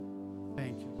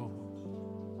Thank you, Lord.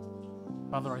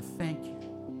 Father, I thank you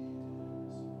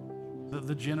that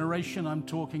the generation I'm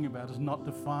talking about is not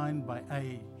defined by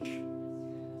age.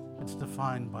 It's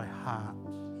defined by heart.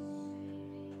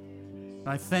 And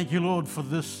I thank you, Lord, for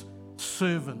this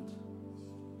servant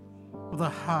with a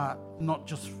heart not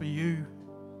just for you,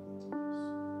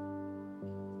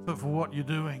 but for what you're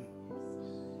doing,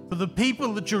 for the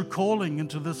people that you're calling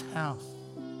into this house.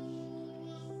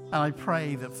 And I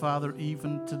pray that, Father,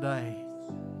 even today,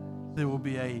 there will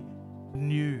be a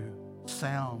new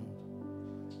sound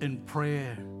in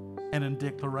prayer and in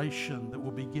declaration that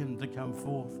will begin to come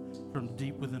forth from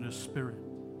deep within her spirit.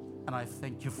 And I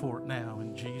thank you for it now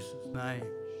in Jesus' name.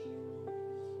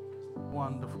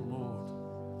 Wonderful Lord.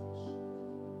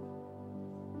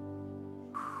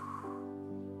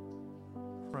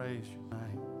 Praise your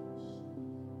name.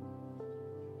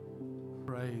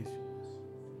 Praise you.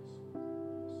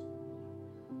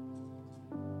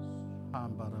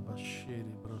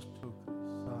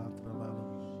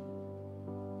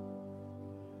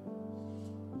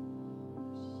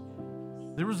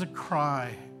 There is a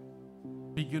cry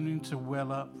beginning to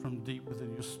well up from deep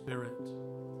within your spirit.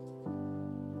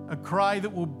 A cry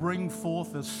that will bring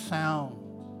forth a sound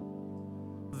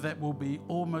that will be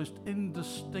almost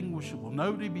indistinguishable.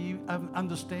 Nobody will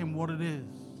understand what it is,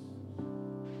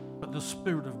 but the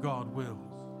Spirit of God will.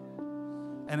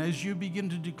 And as you begin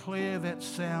to declare that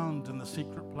sound in the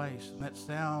secret place, and that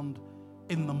sound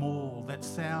in the mall, that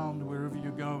sound wherever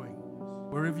you're going,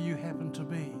 wherever you happen to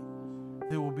be,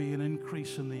 there will be an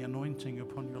increase in the anointing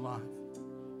upon your life,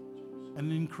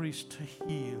 an increase to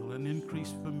heal, an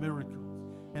increase for miracles,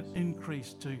 an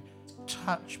increase to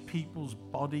touch people's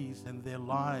bodies and their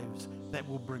lives that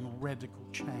will bring radical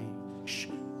change.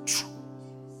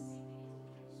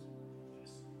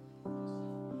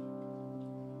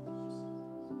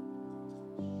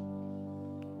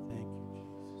 Thank you,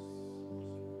 Jesus.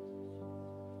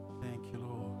 Thank you,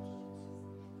 Lord.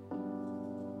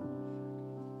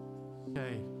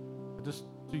 Okay, just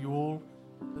to you all,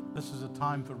 this is a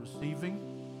time for receiving.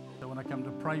 So when I come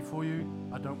to pray for you,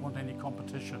 I don't want any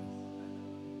competition.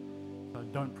 So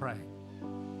don't pray.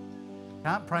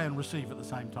 Can't pray and receive at the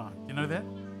same time. You know that?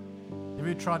 Have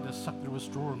you tried to suck through a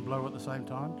straw and blow at the same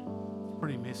time? It's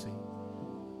pretty messy.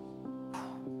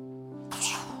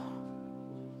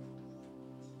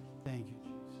 Thank you,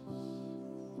 Jesus.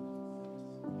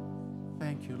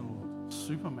 Thank you, Lord.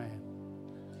 Superman.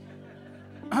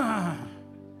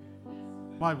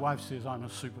 My wife says I'm a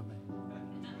Superman.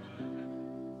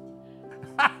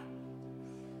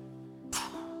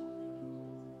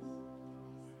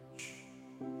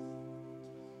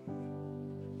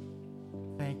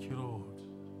 Thank you, Lord.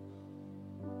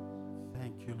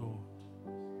 Thank you, Lord.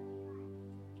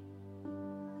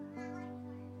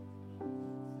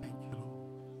 Thank you,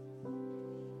 Lord.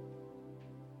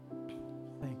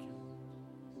 Thank you.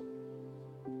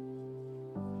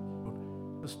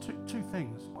 There's two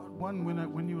things. One,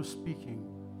 when you were speaking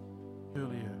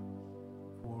earlier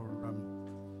for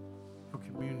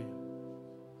communion,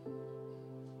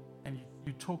 and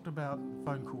you talked about the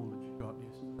phone call that you got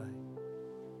yesterday,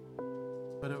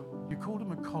 but you called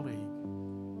him a colleague.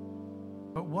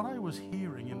 But what I was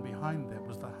hearing in behind that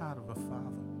was the heart of a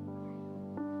father.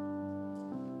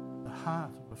 The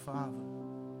heart of a father.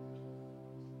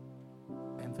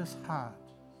 And this heart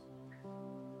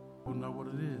will know what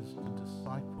it is to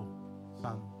disciple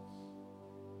sons.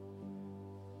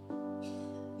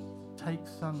 Take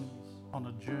sons on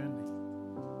a journey.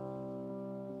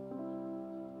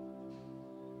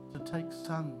 To take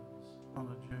sons on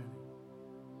a journey.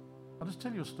 I'll just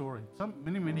tell you a story.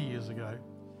 Many years ago,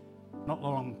 not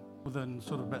long, within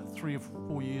sort of about 3 or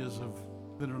 4 years of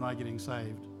Linda and I getting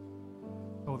saved.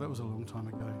 Oh, that was a long time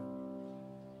ago.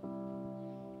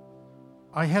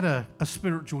 I had a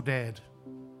spiritual dad,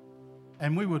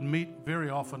 and we would meet very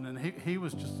often, and he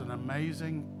was just an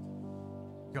amazing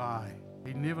guy.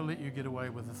 He never let you get away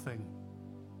with a thing.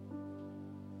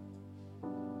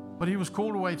 But he was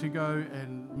called away to go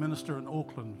and minister in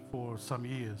Auckland for some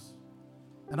years.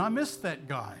 And I missed that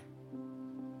guy.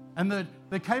 And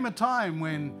there came a time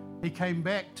when he came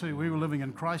back to, we were living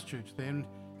in Christchurch then,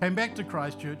 came back to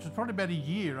Christchurch. It was probably about a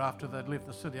year after they'd left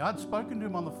the city. I'd spoken to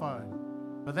him on the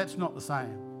phone, but that's not the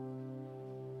same.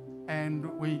 And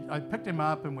I picked him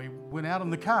up and we went out in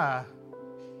the car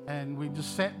and we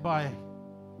just sat by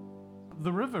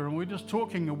the river and we were just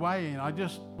talking away, and I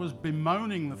just was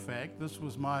bemoaning the fact, this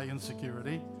was my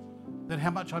insecurity, that how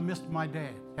much I missed my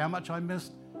dad, how much I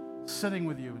missed sitting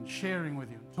with you and sharing with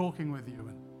you and talking with you.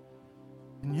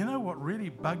 And you know what really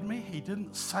bugged me? He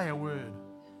didn't say a word.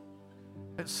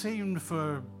 It seemed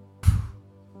for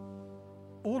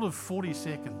all of 40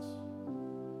 seconds.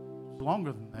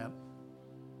 Longer than that.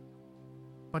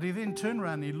 But he then turned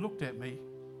around and he looked at me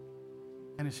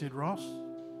and he said, Ross,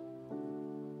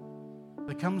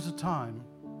 there comes a time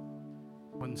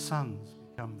when sons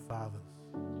become fathers.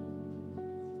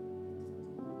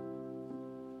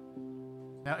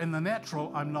 Now, in the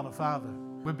natural, I'm not a father.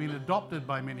 We've been adopted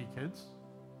by many kids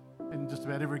in just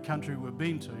about every country we've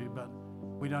been to, but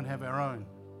we don't have our own.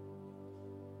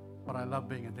 But I love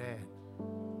being a dad.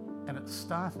 And it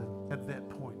started at that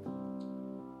point.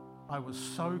 I was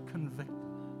so convicted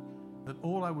that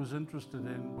all I was interested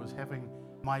in was having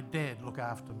my dad look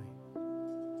after me.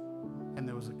 And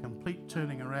there was a complete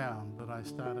turning around that I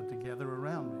started to gather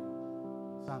around me.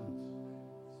 Sons.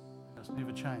 It's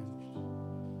never changed.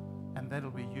 And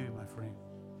that'll be you, my friend.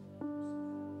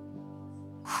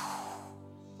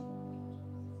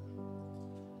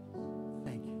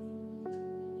 Thank you.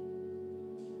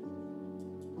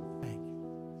 Thank you.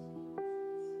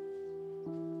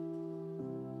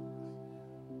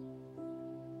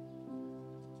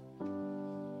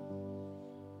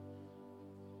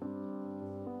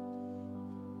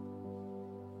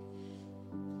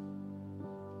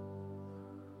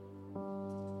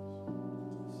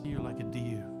 See you like a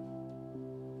deer.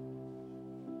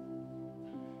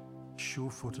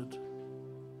 Sure-footed,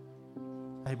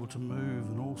 able to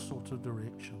move in all sorts of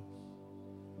directions,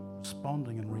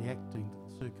 responding and reacting to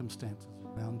the circumstances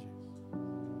around you,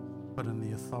 but in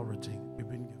the authority that you've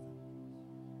been given.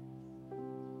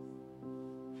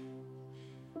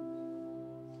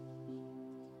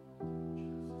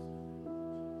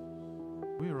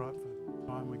 We're right for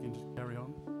time. We can just carry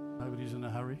on. Nobody's in a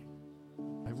hurry.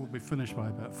 Maybe we'll be finished by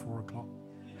about 4 o'clock.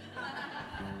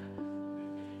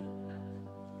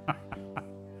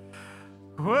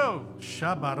 Whoa,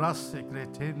 shabarase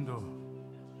cretendo.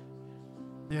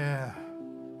 Yeah.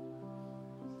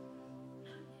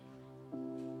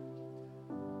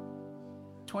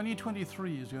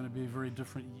 "2023 is going to be a very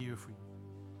different year for you.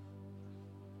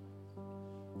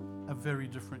 A very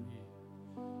different year.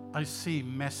 I see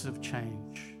massive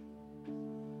change.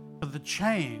 But the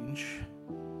change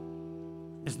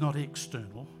is not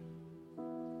external,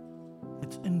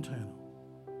 it's internal.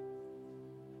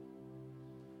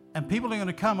 And people are going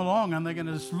to come along and they're going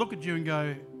to just look at you and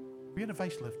go, "We had a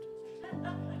facelift."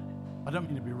 I don't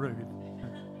mean to be rude,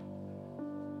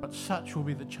 but such will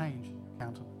be the change in your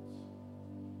countenance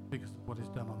because of what is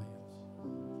done on the inside.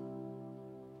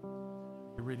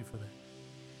 You're ready for that?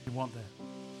 You want that?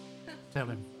 Tell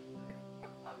him.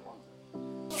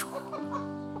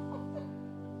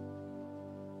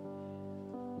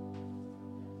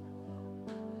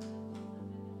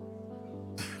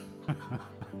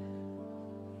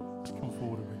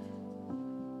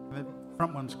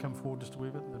 Front ones come forward just a wee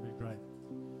bit, that'd be great.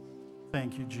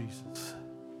 Thank you, Jesus.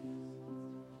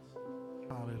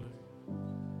 Hallelujah.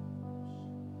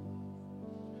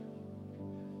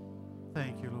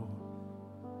 Thank you, Lord.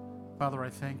 Father, I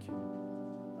thank you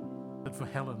that for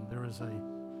Helen there is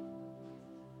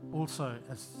also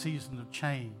a season of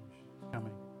change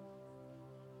coming.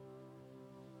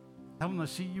 Helen, I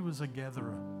see you as a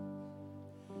gatherer,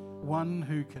 one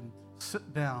who can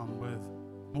sit down with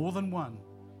more than one,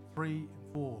 3 and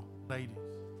 4 ladies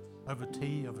over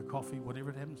tea, over coffee,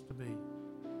 whatever it happens to be.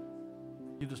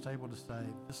 You're just able to say,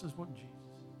 "This is what Jesus did."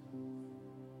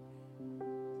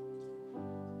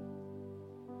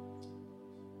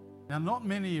 Now, not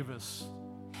many of us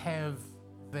have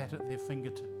that at their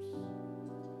fingertips.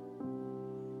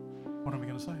 What am I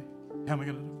going to say? How am I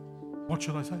going to do it? What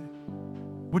should I say?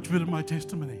 Which bit of my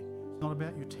testimony? It's not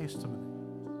about your testimony.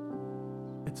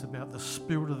 It's about the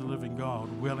Spirit of the living God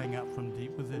welling up from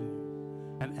deep within you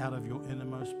and out of your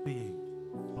innermost being,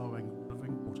 flowing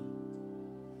living water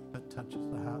that touches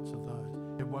the hearts of those.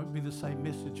 It won't be the same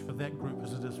message for that group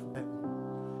as it is for that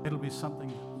one. It'll be something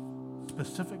that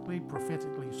specifically,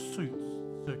 prophetically suits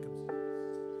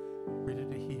circumstances. Ready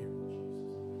to hear in Jesus'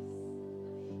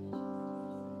 name.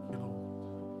 Thank you,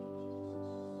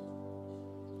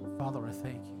 Lord. Father, I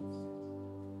thank you.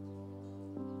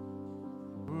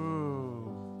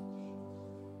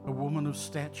 A woman of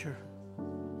stature,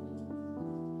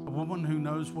 a woman who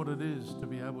knows what it is to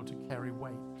be able to carry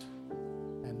weight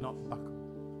and not buckle,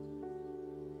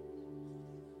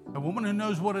 a woman who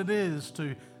knows what it is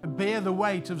to bear the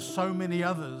weight of so many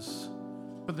others.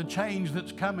 But the change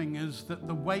that's coming is that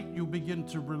the weight you'll begin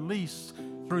to release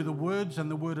through the words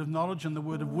and the word of knowledge and the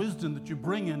word of wisdom that you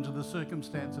bring into the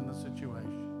circumstance and the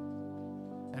situation,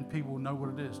 and people will know what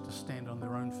it is to stand on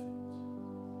their own feet.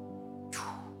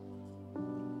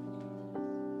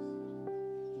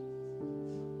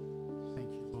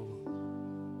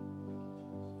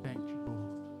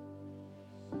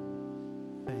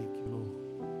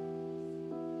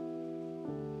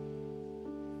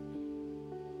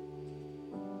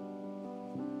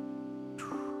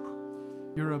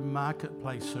 You're a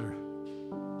marketplacer.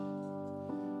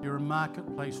 You're a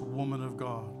marketplace woman of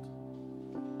God.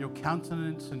 Your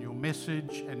countenance and your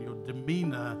message and your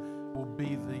demeanor will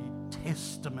be the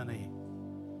testimony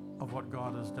of what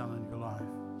God has done in your life.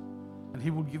 And He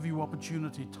will give you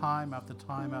opportunity time after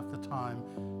time after time,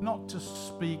 not to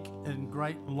speak in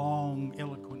great, long,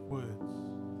 eloquent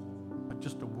words, but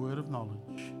just a word of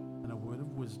knowledge and a word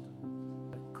of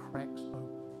wisdom that cracks open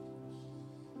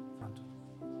in front of you.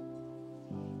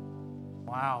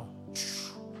 Wow.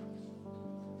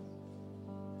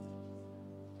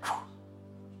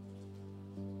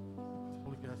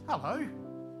 Holy Ghost. Hello.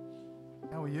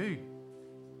 How are you?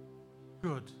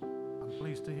 Good. I'm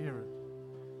pleased to hear it.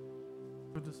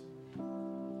 Good to see you.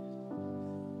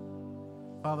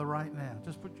 Father, right now,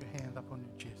 just put your hand up on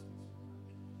your chest.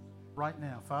 Right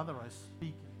now, Father, I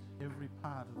speak into every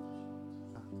part of this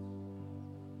heart.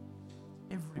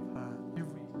 Every part,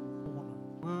 every corner.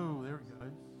 Whoa, there it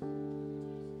goes.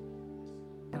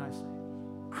 And I say,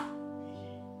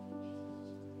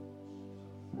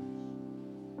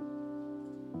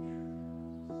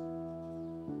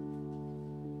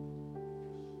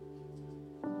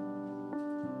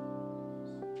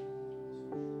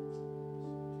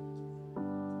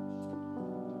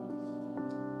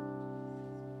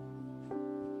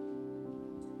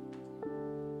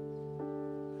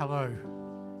 hello.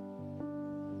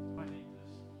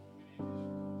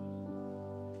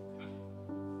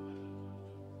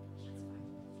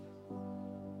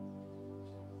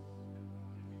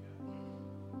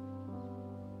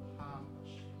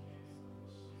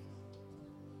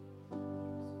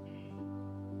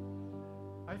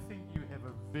 I think you have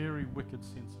a very wicked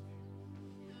sense of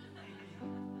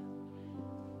humor.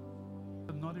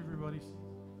 But not everybody sees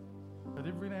it. But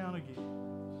every now and again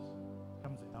it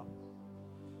comes out.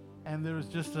 And there is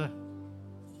just a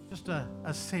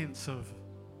sense of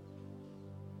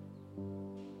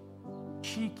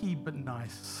cheeky but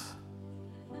nice.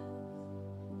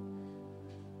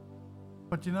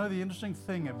 But you know the interesting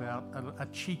thing about a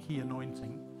cheeky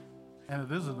anointing, and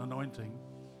it is an anointing,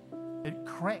 it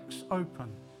cracks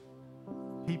open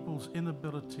people's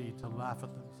inability to laugh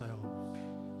at themselves.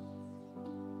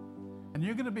 And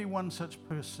you're going to be one such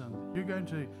person. You're going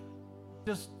to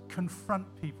just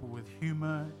confront people with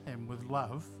humor and with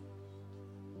love,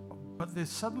 but they're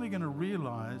suddenly going to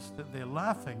realize that they're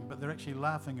laughing, but they're actually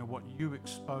laughing at what you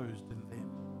exposed in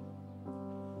them,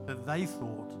 that they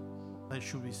thought they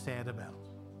should be sad about,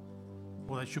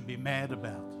 or they should be mad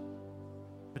about.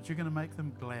 But you're going to make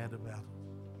them glad about it,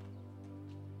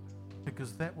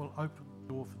 because that will open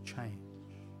the door for change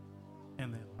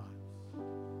in their lives.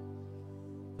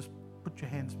 Just put your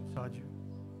hands beside you.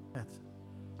 That's it.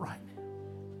 Right now.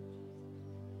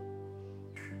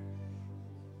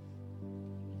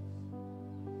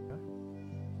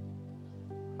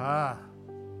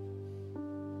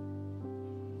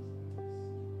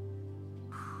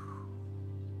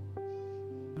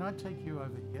 Can I take you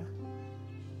over here?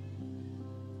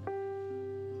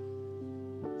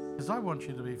 Because I want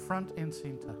you to be front and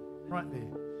center, right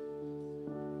there.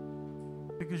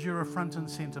 Because you're a front and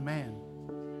center man.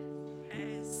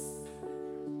 Yes.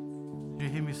 Do you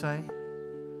hear me say?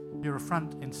 You're a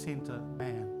front and center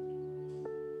man.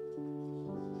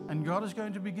 And God is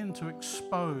going to begin to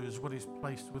expose what He's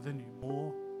placed within you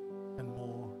more and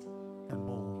more and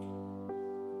more.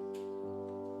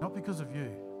 Not because of you,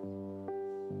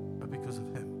 but because of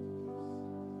Him.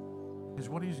 Because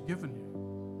what He's given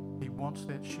you, He wants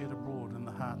that shed abroad in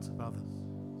the hearts of others.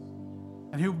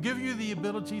 And He'll give you the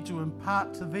ability to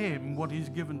impart to them what He's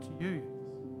given to you.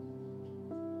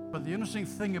 But the interesting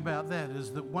thing about that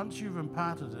is that once you've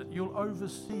imparted it, you'll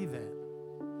oversee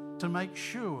that to make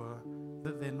sure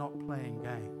that they're not playing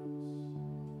games.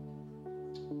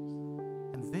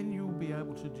 And then you'll be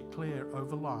able to declare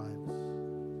over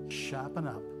lives, sharpen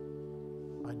up,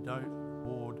 I don't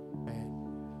ward back.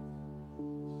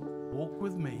 Walk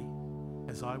with me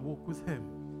as I walk with Him,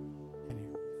 and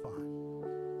you'll be fine.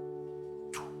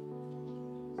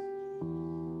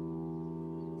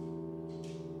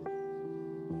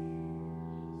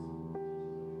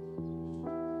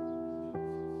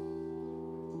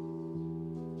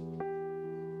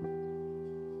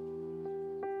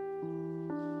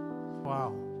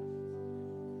 Wow.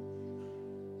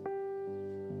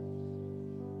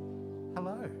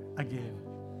 Hello again.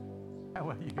 How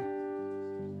are you?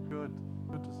 Good.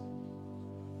 Good to see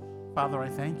you. Father, I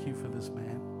thank you for this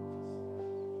man.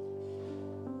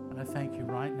 And I thank you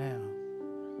right now.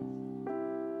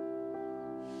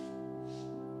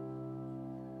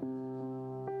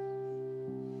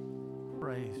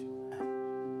 Praise you.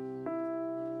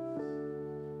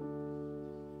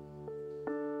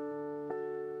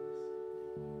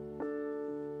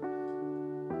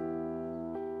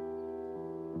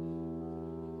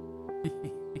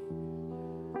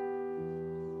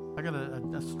 I got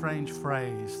a strange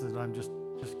phrase that I'm just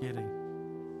getting.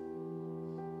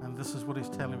 And this is what he's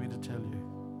telling me to tell you.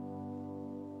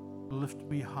 Lift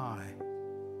me high,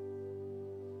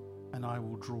 and I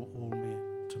will draw all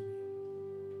men to me.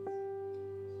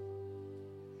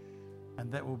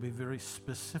 And that will be very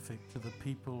specific to the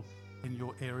people in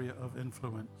your area of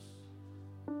influence.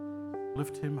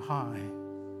 Lift him high,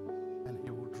 and he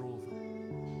will draw them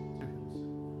to himself.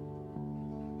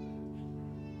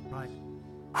 Right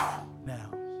now.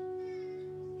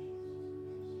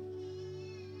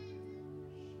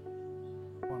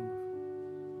 Wonderful.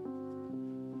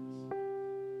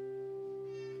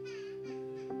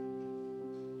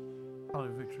 Hello,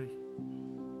 Victory.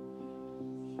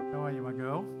 How are you, my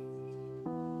girl?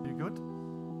 You good?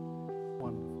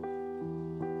 Wonderful.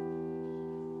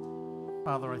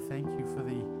 Father, I thank you for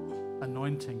the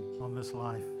anointing on this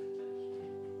life.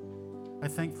 I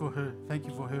thank you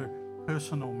for her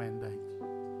personal mandate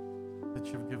that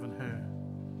you've given her.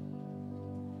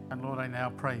 And Lord, I now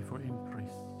pray for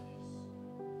increase.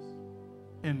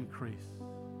 Increase.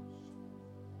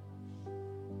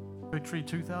 Victory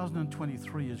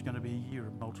 2023 is going to be a year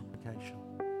of multiplication.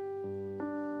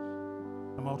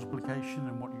 A multiplication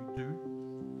in what you do,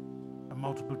 a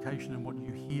multiplication in what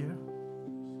you hear,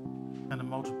 and a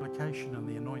multiplication in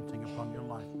the anointing upon your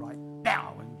life right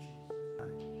now in Jesus'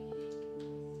 name.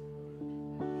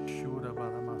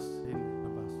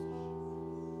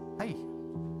 Hey,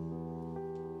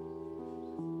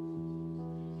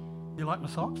 you like my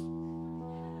socks?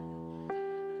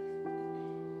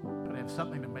 Gotta have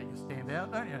something to make you stand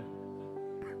out, don't you?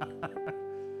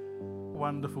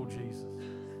 Wonderful Jesus.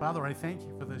 Father, I thank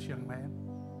you for this young man.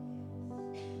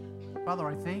 Father,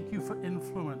 I thank you for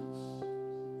influence.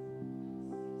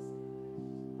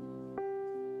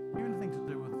 You anything to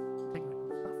do with technical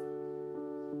stuff?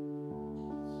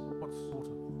 What sort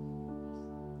of?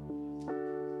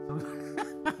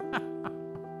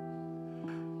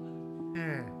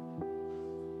 Yeah.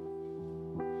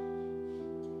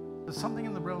 There's something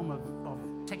in the realm of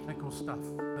technical stuff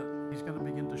that he's going to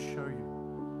begin to show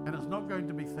you. And it's not going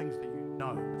to be things that you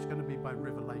know. It's going to be by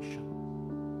revelation.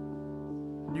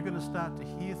 And you're going to start to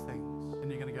hear things and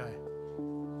you're going to go,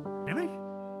 really?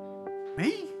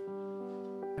 Me?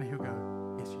 And he'll go,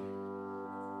 yes, you.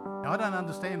 Now, I don't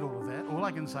understand all of that. All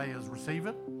I can say is receive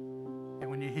it. And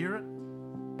when you hear it,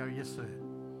 go, yes, sir.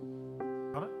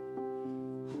 Got it?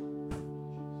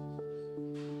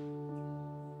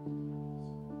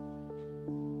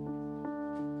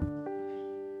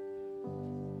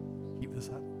 Keep this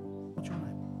up. What's your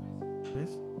name?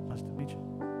 Bess? Nice to meet you.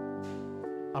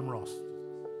 I'm Ross.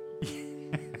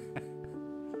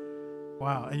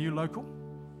 Wow, are you local?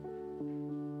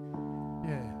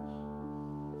 Yeah.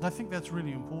 I think that's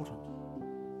really important.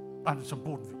 And it's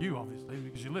important for you, obviously,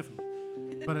 because you live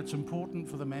here. But it's important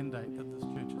for the mandate that this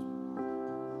church is.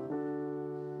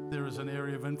 There is an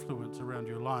area of influence around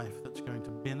your life that's going to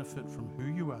benefit from who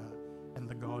you are and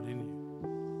the God in you.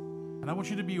 And I want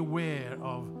you to be aware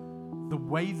of the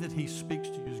way that he speaks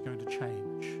to you is going to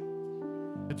change.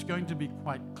 It's going to be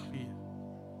quite clear.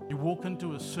 You walk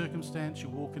into a circumstance, you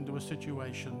walk into a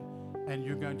situation, and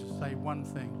you're going to say one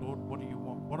thing, Lord, what do you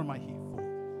want? What am I here for?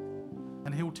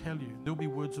 And he'll tell you. There'll be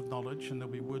words of knowledge, and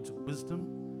there'll be words of wisdom,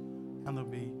 and there'll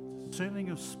be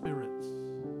discerning of spirits.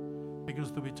 Because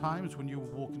there'll be times when you will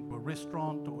walk into a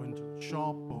restaurant or into a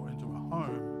shop or into a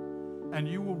home, and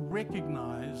you will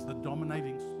recognize the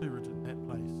dominating spirit in that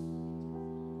place.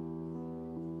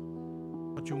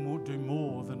 But you'll do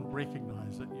more than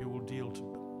recognize it, you will deal to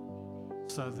it.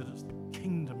 So that it's the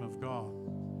kingdom of God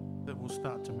that will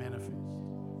start to manifest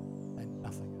and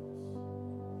nothing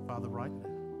else. Father, right now,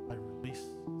 I release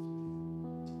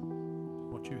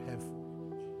what you have for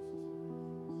me.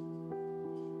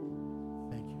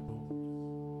 Thank you, Lord.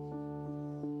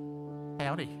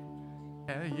 Howdy.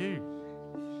 How are you?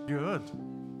 Good.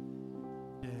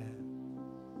 Yeah.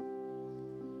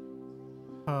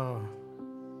 Oh.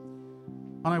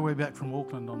 On our way back from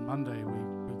Auckland on Monday,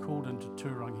 we called into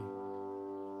Turangi.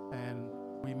 And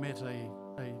we met a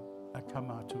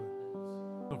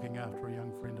kamātua looking after a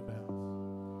young friend of ours.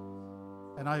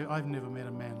 And I've never met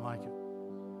a man like it.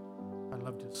 I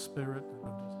loved his spirit, I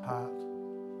loved his heart.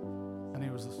 And he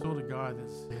was the sort of guy that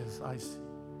says, I see you.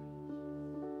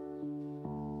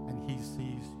 And he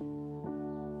sees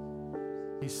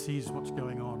you. He sees what's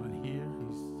going on in here.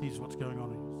 He sees what's going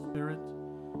on in your spirit.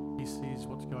 He sees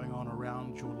what's going on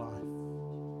around your life.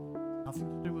 Nothing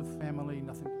to do with family,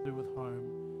 nothing to do with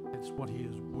home. It's what he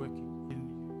is working in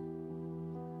you.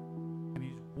 And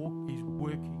he's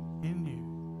working in you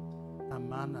a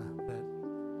mana that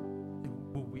it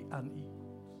will we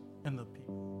unequaled in the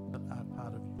people that are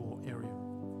part of your area,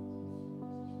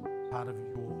 part of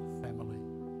your family.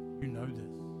 You know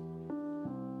this,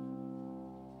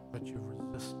 but you've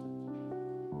resisted.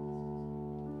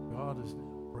 God is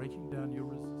now breaking down your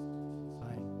resistance and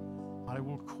saying, I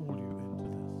will call you into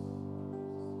this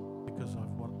because of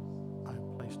what I have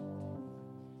placed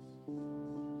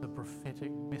the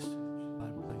prophetic message that I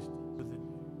have placed within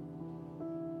you,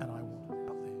 and I want it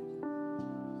out there.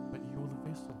 But you're the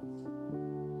vessel.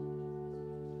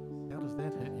 How does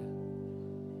that hit you?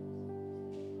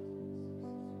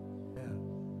 Yeah.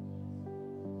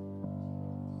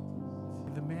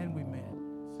 See, the man we met,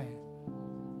 Sam,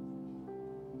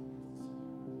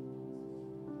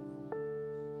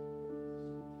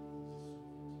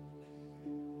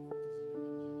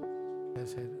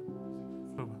 has had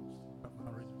influence throughout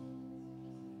my region.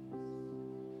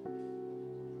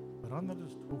 But I'm not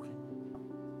just talking.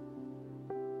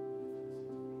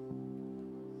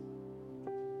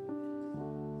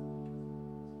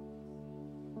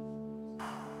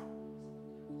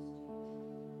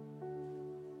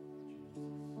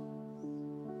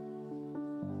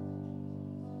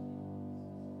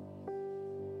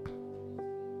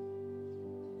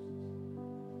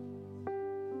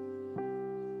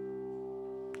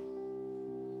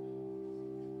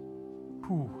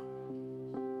 Ooh.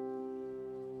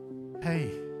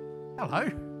 Hey, hello.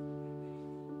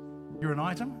 You're an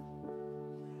item?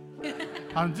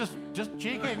 I'm just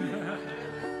checking.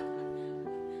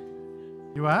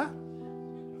 You are?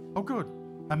 Oh, good.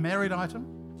 A married item?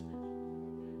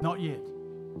 Not yet.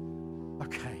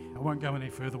 Okay, I won't go any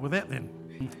further with that then.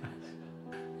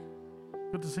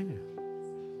 Good to see you.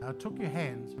 I took your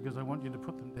hands because I want you to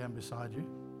put them down beside you.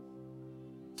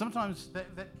 Sometimes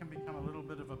that can become a little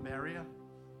bit of a barrier.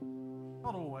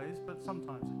 Not always, but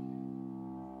sometimes it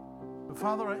can. But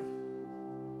Father,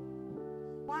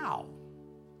 wow.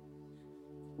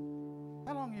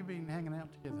 How long have you been hanging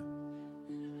out together?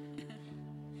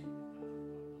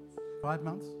 5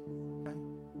 months? Okay.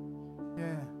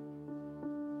 Yeah.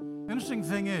 The interesting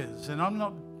thing is, and I'm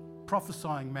not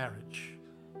prophesying marriage,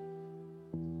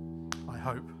 I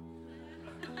hope.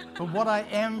 But what I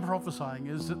am prophesying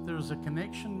is that there is a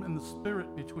connection in the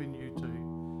spirit between you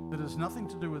two that has nothing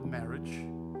to do with marriage,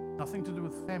 nothing to do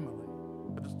with family,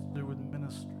 but it's to do with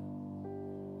ministry.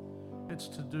 It's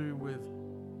to do with,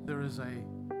 there is a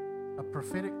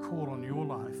prophetic call on your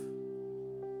life,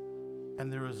 and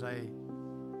there is a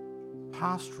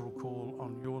pastoral call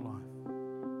on your life.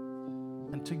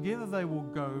 And together they will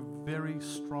go very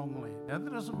strongly. Now,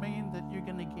 that doesn't mean that you're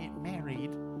going to get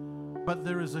married, but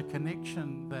there is a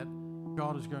connection that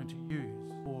God is going to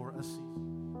use for a season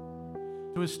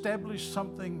to establish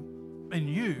something in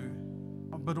you,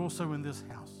 but also in this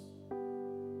house.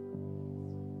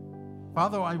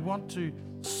 Father, I want to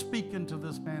speak into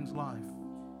this man's life.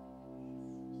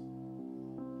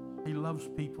 He loves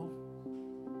people,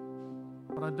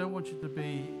 but I don't want you to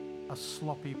be a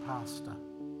sloppy pastor.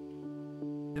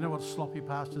 You know what sloppy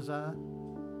pastors are?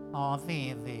 Oh,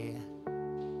 there.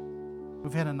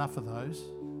 We've had enough of those.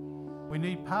 We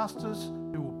need pastors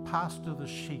who will pastor the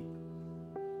sheep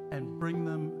and bring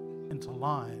them into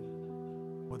line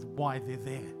with why they're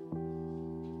there.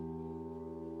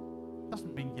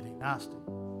 Doesn't mean getting nasty.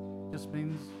 It just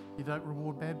means you don't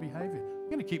reward bad behavior. We're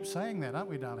going to keep saying that, aren't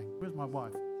we, darling? Where's my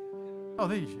wife? Oh,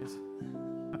 there she is.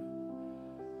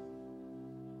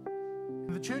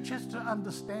 And the church has to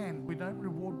understand we don't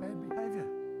reward bad behavior.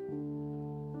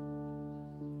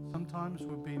 Sometimes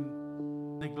we've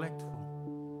been neglectful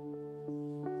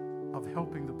of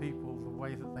helping the people the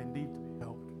way that they need to be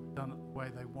helped. We've done it the way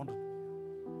they wanted to be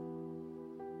helped.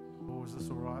 Oh, is this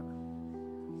all right?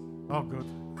 Oh, good.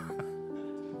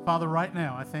 Father, right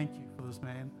now, I thank you for this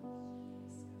man.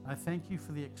 I thank you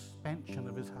for the expansion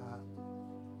of his heart.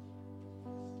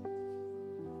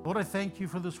 Lord, I thank you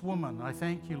for this woman. I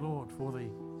thank you, Lord, for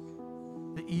the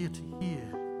ear to hear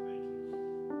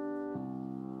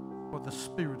what the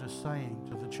Spirit is saying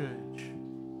to the church.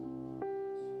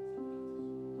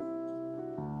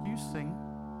 Do you sing?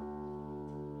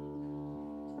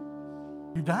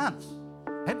 You dance.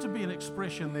 Had to be an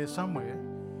expression there somewhere.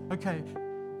 Okay,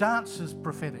 dance is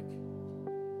prophetic.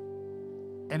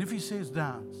 And if he says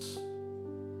dance,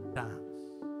 dance.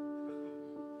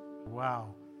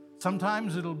 Wow.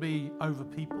 Sometimes it'll be over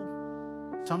people.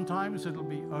 Sometimes it'll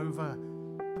be over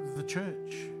the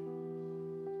church.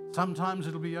 Sometimes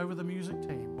it'll be over the music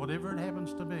team. Whatever it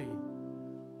happens to be,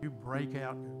 you break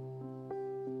out.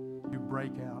 You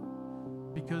break out.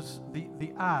 Because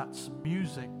the arts,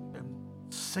 music, and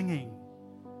singing,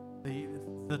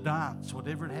 the dance,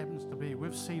 whatever it happens to be,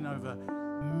 we've seen over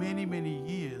many, many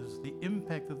years, the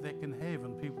impact that that can have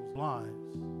in people's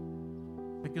lives,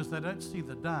 because they don't see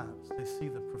the dance, they see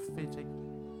the prophetic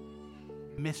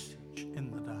message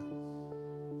in the dance.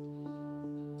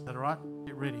 Is that all right?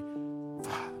 Get ready.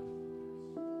 Father.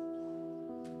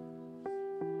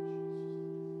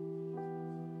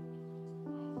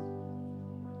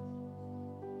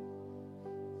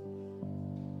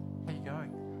 How you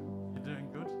going? You're doing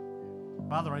good?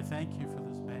 Father, I thank you for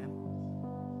this man.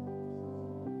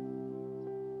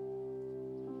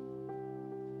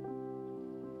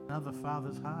 Another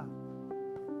father's heart.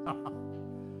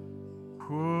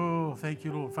 Oh, thank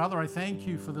you, Lord. Father, I thank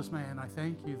you for this man. I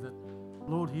thank you that,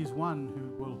 Lord, he's one who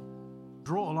will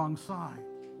draw alongside.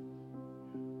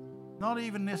 Not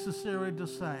even necessarily to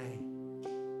say,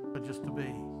 but just to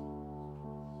be.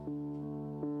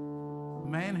 A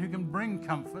man who can bring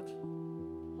comfort.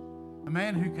 A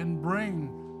man who can bring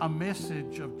a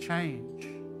message of change.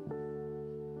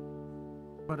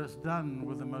 But it's done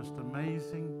with the most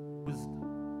amazing wisdom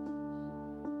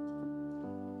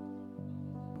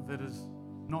that is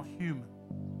not human,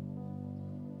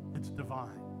 it's divine.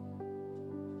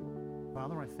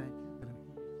 Father, I thank you that in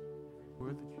every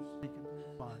word that you speak into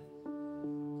his life,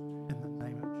 in the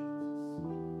name of Jesus.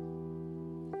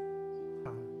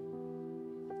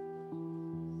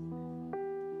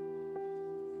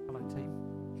 Hello, team.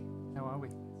 How are we?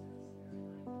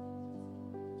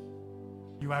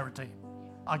 You are a team.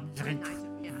 I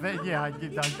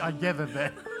gathered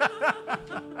that.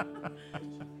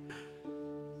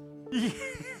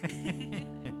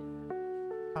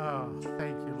 Oh,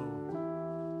 thank you, Lord.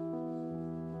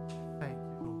 Thank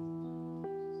you, Lord.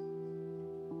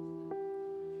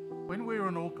 When we were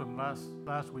in Auckland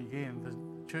last weekend, the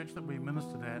church that we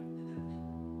ministered at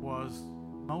was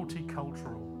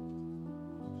multicultural.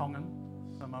 Tongan,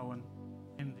 Samoan,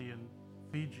 Indian,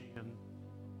 Fijian,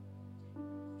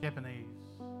 Japanese.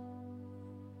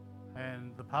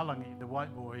 And the Palangi, the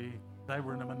white boy, they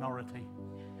were in a minority.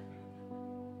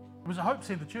 It was a Hope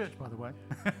Centre church, by the way.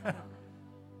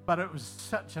 But it was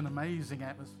such an amazing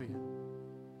atmosphere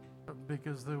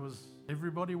because there was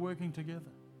everybody working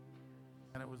together,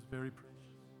 and it was very precious.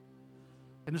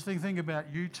 And the thing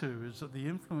about you two is that the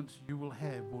influence you will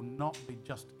have will not be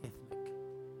just ethnic.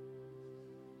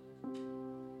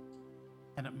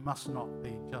 And it must not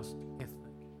be just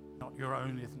ethnic, not your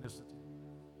own ethnicity,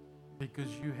 because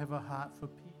you have a heart for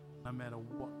people, no matter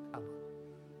what colour,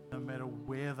 no matter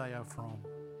where they are from.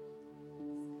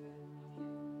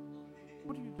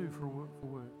 What do you do for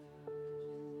work?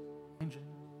 Engineer.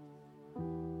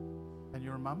 And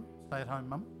you're a mum? Stay-at-home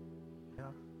mum?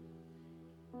 Yeah.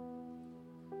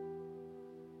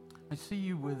 I see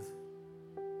you with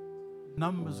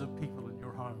numbers of people in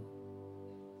your home.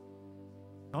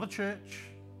 Not a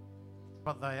church,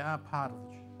 but they are part of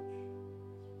the church.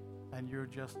 And you're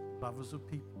just lovers of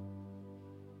people.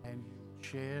 And you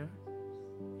share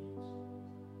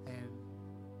and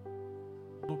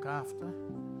look after.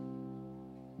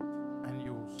 And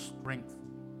you'll strengthen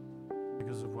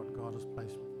because of what God has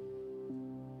placed with you.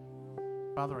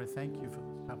 Father, I thank you for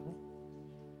this couple,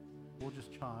 gorgeous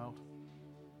child.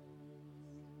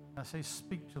 I say,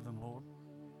 speak to them, Lord.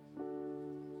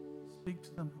 Speak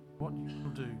to them what you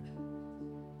will do,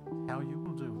 how you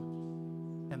will do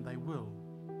it, and they will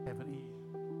have an ear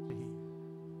to hear.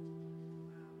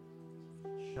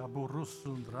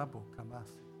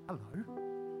 Hello,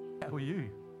 how are you?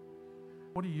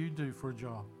 What do you do for a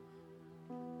job?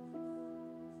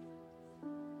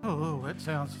 Oh, that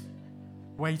sounds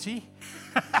weighty.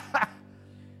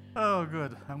 Oh,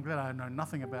 good. I'm glad I know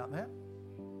nothing about that.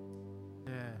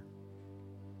 Yeah.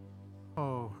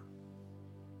 Oh.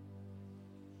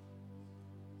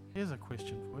 Here's a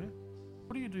question for you.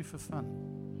 What do you do for fun?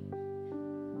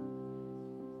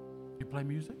 You play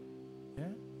music?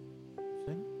 Yeah?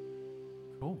 Sing?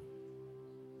 Cool.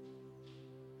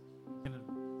 Gonna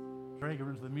drag her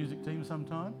into the music team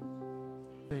sometime?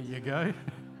 There you go.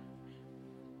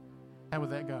 How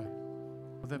would that go?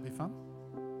 Would that be fun?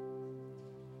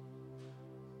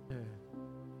 Yeah.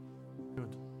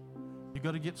 Good. You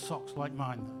got to get socks like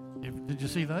mine, though. Did you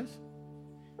see those?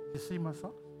 Did you see my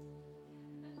socks?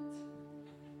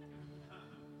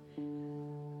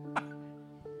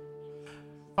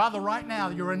 Father, right now,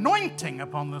 your anointing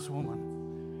upon this woman.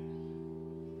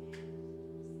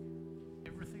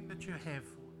 Everything that you have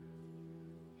for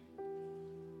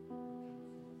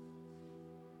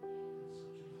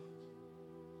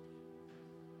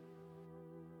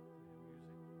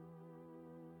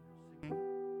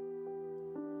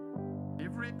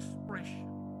every expression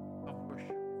of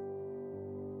worship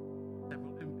that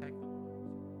will impact the lives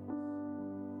of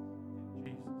in Jesus'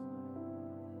 name.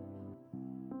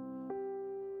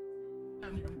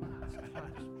 in your mask.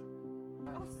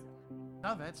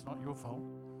 No, that's not your fault.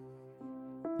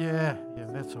 Yeah,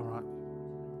 that's all right.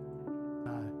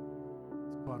 No,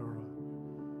 it's quite all right.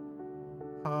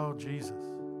 Oh, Jesus.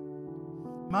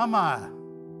 Mama.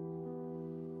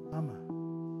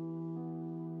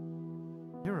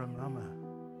 You're a mama.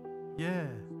 Yeah.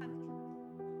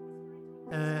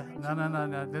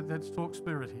 No. Let's talk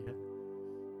spirit here.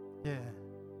 Yeah.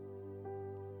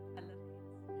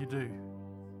 You do.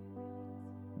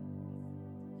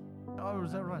 Oh,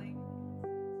 is that right?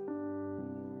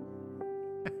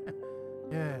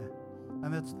 Yeah.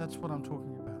 And that's what I'm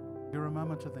talking about. You're a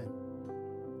mama to them.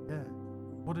 Yeah.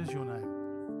 What is your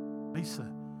name? Lisa.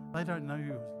 They don't know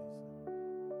you as Lisa.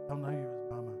 They'll know you as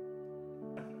mama.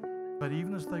 But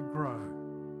even as they grow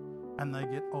and they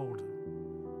get older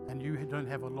and you don't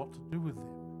have a lot to do with them,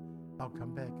 they'll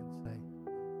come back and say,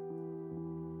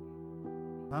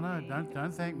 no,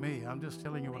 don't thank me. I'm just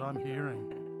telling you what I'm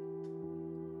hearing.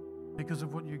 Because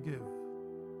of what you give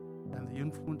and the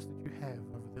influence that you have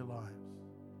over their lives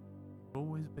will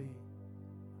always be.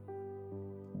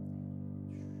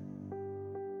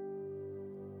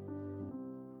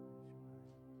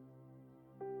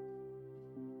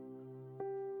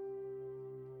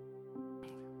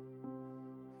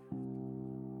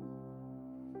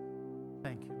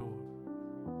 Thank you, Lord.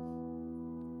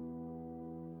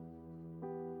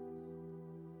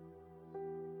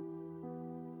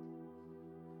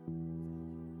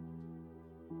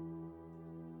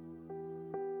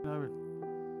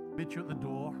 Met you at the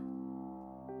door,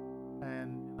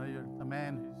 and you're a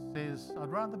man who says, I'd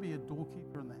rather be a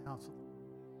doorkeeper in the house of the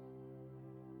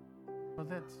Lord. But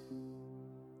that's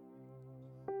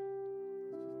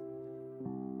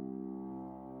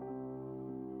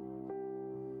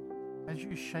as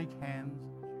you shake hands,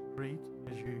 as you greet,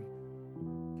 as you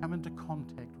come into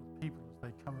contact with people as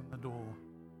they come in the door,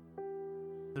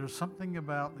 there is something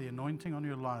about the anointing on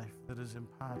your life that is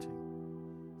imparting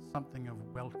something of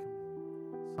welcome.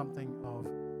 Something of,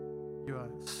 you are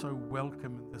so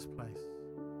welcome in this place.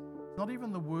 It's not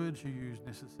even the words you use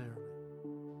necessarily,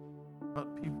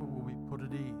 but people will be put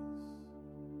at ease.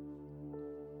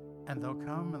 And they'll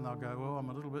come and they'll go, well, I'm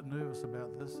a little bit nervous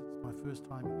about this. It's my first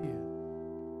time here.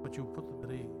 But you'll put them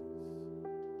at ease.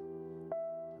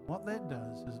 And what that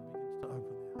does is it begins to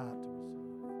open their heart to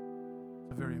receive.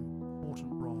 It's a very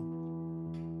important role.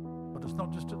 But it's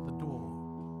not just at the door,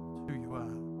 it's who you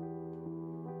are.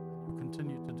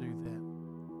 Continue to do that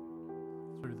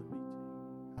through the meeting,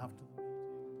 after the meeting,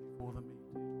 before the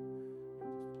meeting.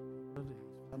 Please,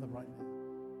 Father, right now.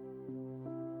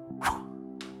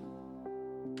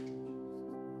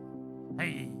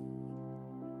 Hey,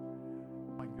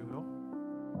 my girl.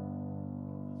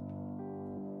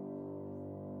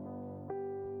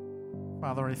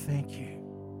 Father, I thank you.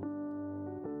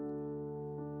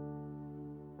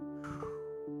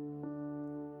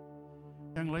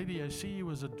 Young lady, I see you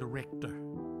as a director.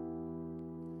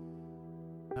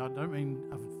 Now, I don't mean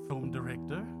a film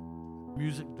director,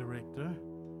 music director,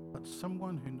 but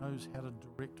someone who knows how to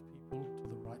direct people to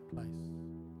the right place,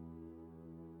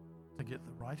 to get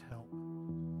the right help,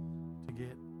 to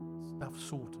get stuff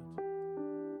sorted.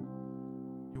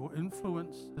 Your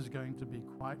influence is going to be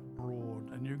quite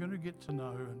broad, and you're going to get to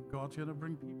know, and God's going to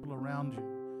bring people around you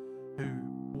who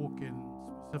walk in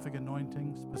specific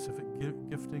anointings, specific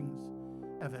giftings,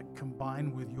 that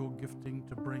combine with your gifting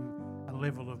to bring a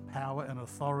level of power and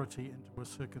authority into a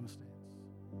circumstance.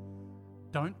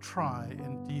 Don't try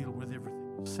and deal with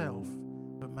everything yourself,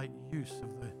 but make use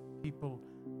of the people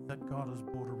that God has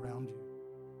brought around you.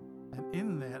 And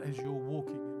in that, as you're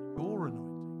walking in your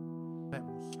anointing, that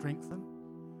will strengthen,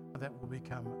 that will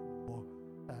become more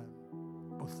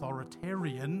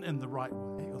authoritarian in the right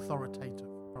way, authoritative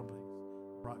probably is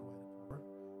the right way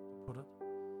to put it,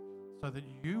 so that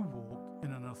you walk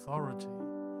in an authority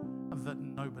that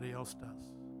nobody else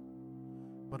does.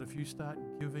 But if you start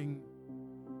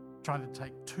trying to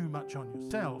take too much on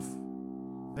yourself,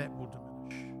 that will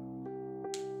diminish.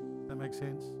 Does that make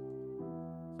sense?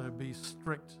 So be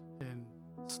strict in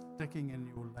sticking in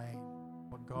your lane,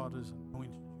 what God has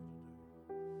anointed you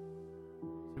to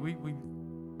do. See,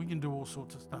 we can do all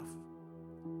sorts of stuff,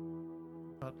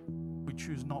 but we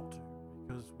choose not to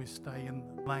because we stay in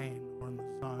the lane or in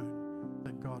the zone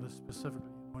that God has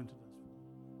specifically anointed us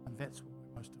for. And that's what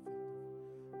we're most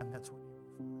effective. And that's what you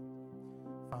will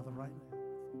find. Father, right now, thank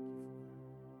you for the blessing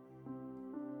she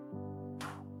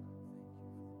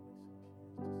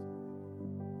has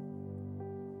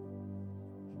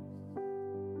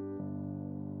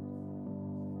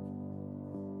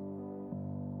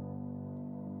to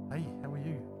say. Hey, how are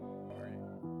you? All right.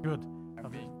 Good.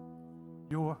 I'm being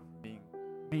You're mean.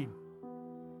 mean.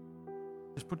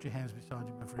 Just put your hands beside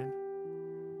you, my friend.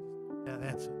 Yeah,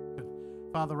 that's it. Good.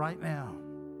 Father, right now,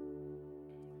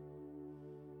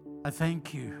 I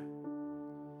thank you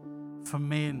for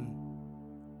men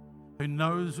who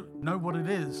know what it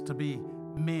is to be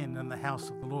men in the house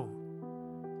of the Lord.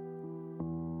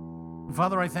 And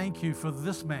Father, I thank you for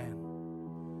this man,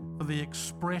 for the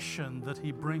expression that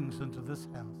he brings into this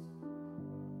house.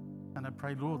 And I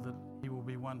pray, Lord, that he will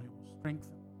be one who will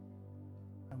strengthen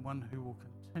and one who will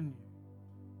continue to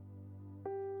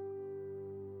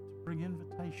bring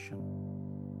invitations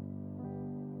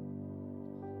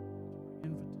to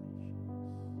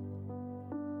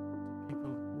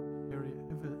people in the area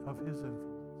of his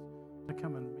influence to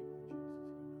come and meet the Jesus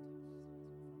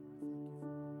he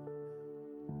knows.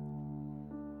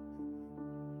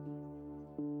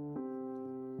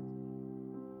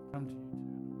 Come to you too in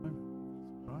a moment.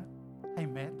 All right. Hey,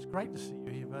 Matt, it's great to see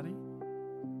you here, buddy.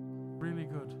 Really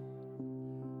good.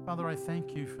 Father, I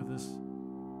thank you for this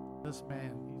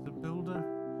man. He's a builder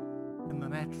in the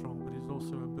natural, but he's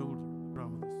also a builder in the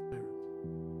realm of the Spirit.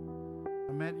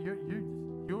 And Matt,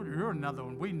 you're another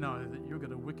one. We know that you've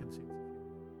got a wicked sense of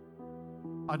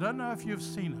humor. I don't know if you've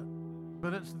seen it,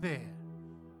 but it's there.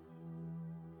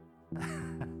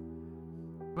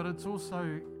 But it's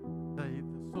also the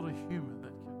sort of humor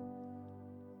that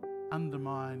can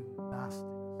undermine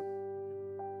nastiness.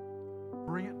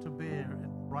 Bring it to bear at the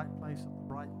right place at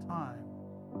the right time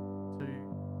to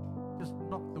just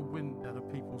knock the wind out of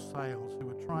people's sails who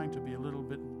are trying to be a little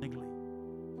bit niggly.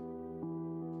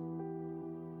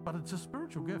 But it's a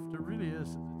spiritual gift. It really is.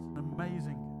 It's an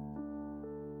amazing gift.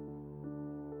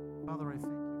 Father, I thank you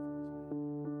for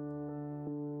this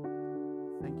man.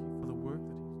 Thank you for the work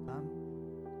that he's done.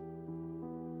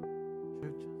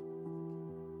 Churches.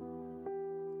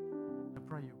 I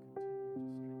pray you'll continue to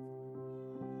strengthen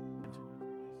them. Continue to bless them.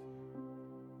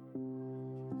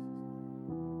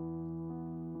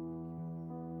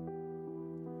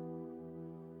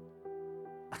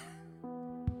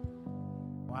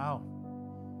 Wow.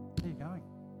 Where are you going?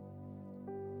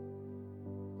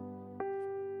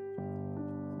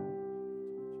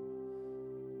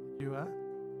 You are?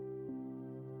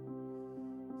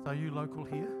 So are you local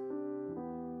here?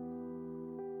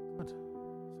 Good. So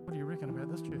what do you reckon about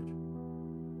this church?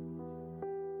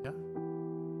 Yeah?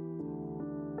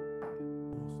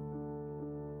 Awesome. Fantastic.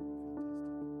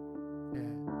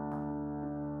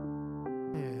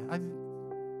 Yeah.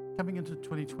 Coming into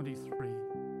 2023,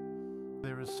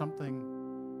 there is something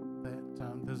that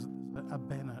there's a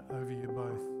banner over you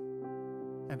both,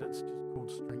 and it's just called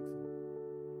strengthen.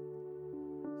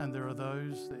 And there are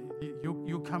those that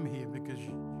you'll come here because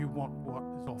you want what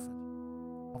is offered,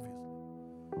 obviously,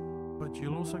 but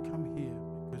you'll also come here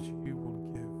because you will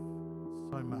give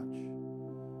so much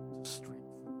to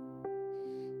strengthen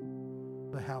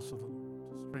the house of the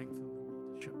Lord, to strengthen the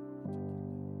leadership particularly.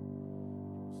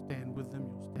 You'll stand with them,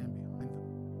 you'll stand behind them,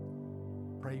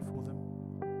 you'll pray for them,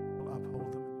 you'll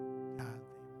uphold them, and you'll guard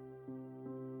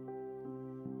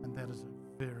them. And that is a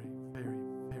very, very,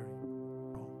 very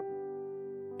important role.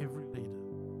 Every leader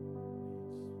needs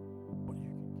what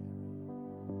you can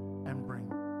carry and bring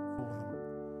before them.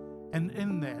 And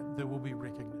in that, there will be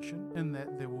recognition. In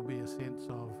that, there will be a sense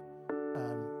of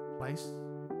place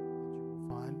that you will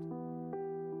find.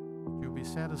 But you'll be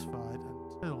satisfied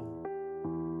until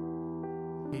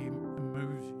He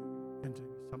moves you into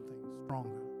something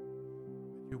stronger.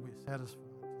 But you'll be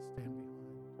satisfied to stand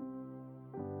behind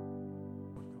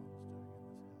what God is doing in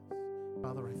this house.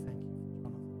 Father, I thank you for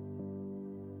Jonathan.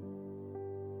 I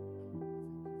thank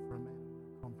you for a man who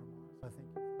will compromise. I thank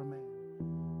you for a man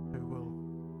who will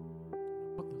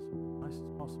put this in the nicest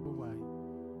possible way,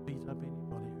 beat up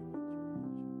anybody who meets your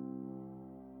leadership.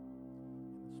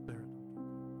 In the Spirit,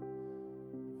 I'm talking.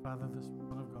 Father, this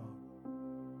woman of God,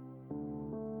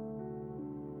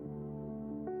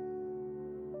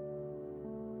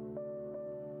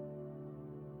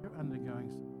 you're undergoing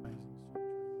some amazing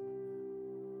surgery right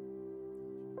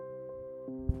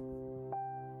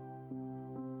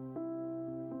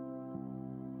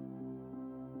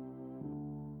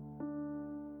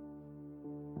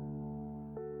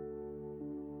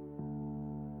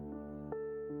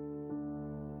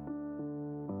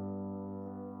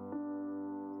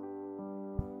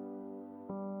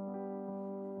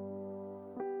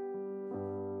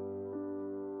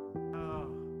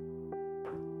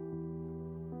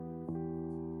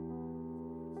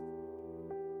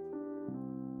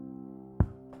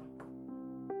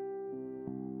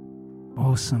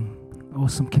Awesome.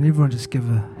 Awesome. Can everyone just give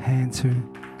a hand to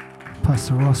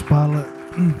Pastor Ross Barlett?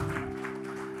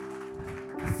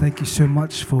 Thank you so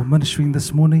much for ministering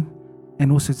this morning.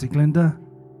 And also to Glenda,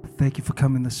 thank you for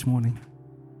coming this morning.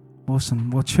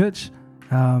 Awesome. Well, church,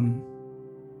 what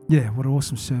an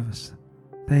awesome service.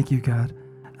 Thank you, God.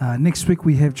 Next week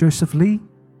we have Joseph Lee.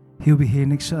 He'll be here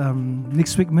next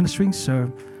week ministering,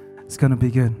 so it's going to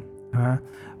be good. All right.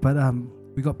 But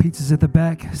we got pizzas at the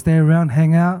back. Stay around,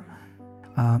 hang out,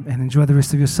 and enjoy the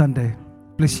rest of your Sunday.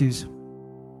 Bless yous.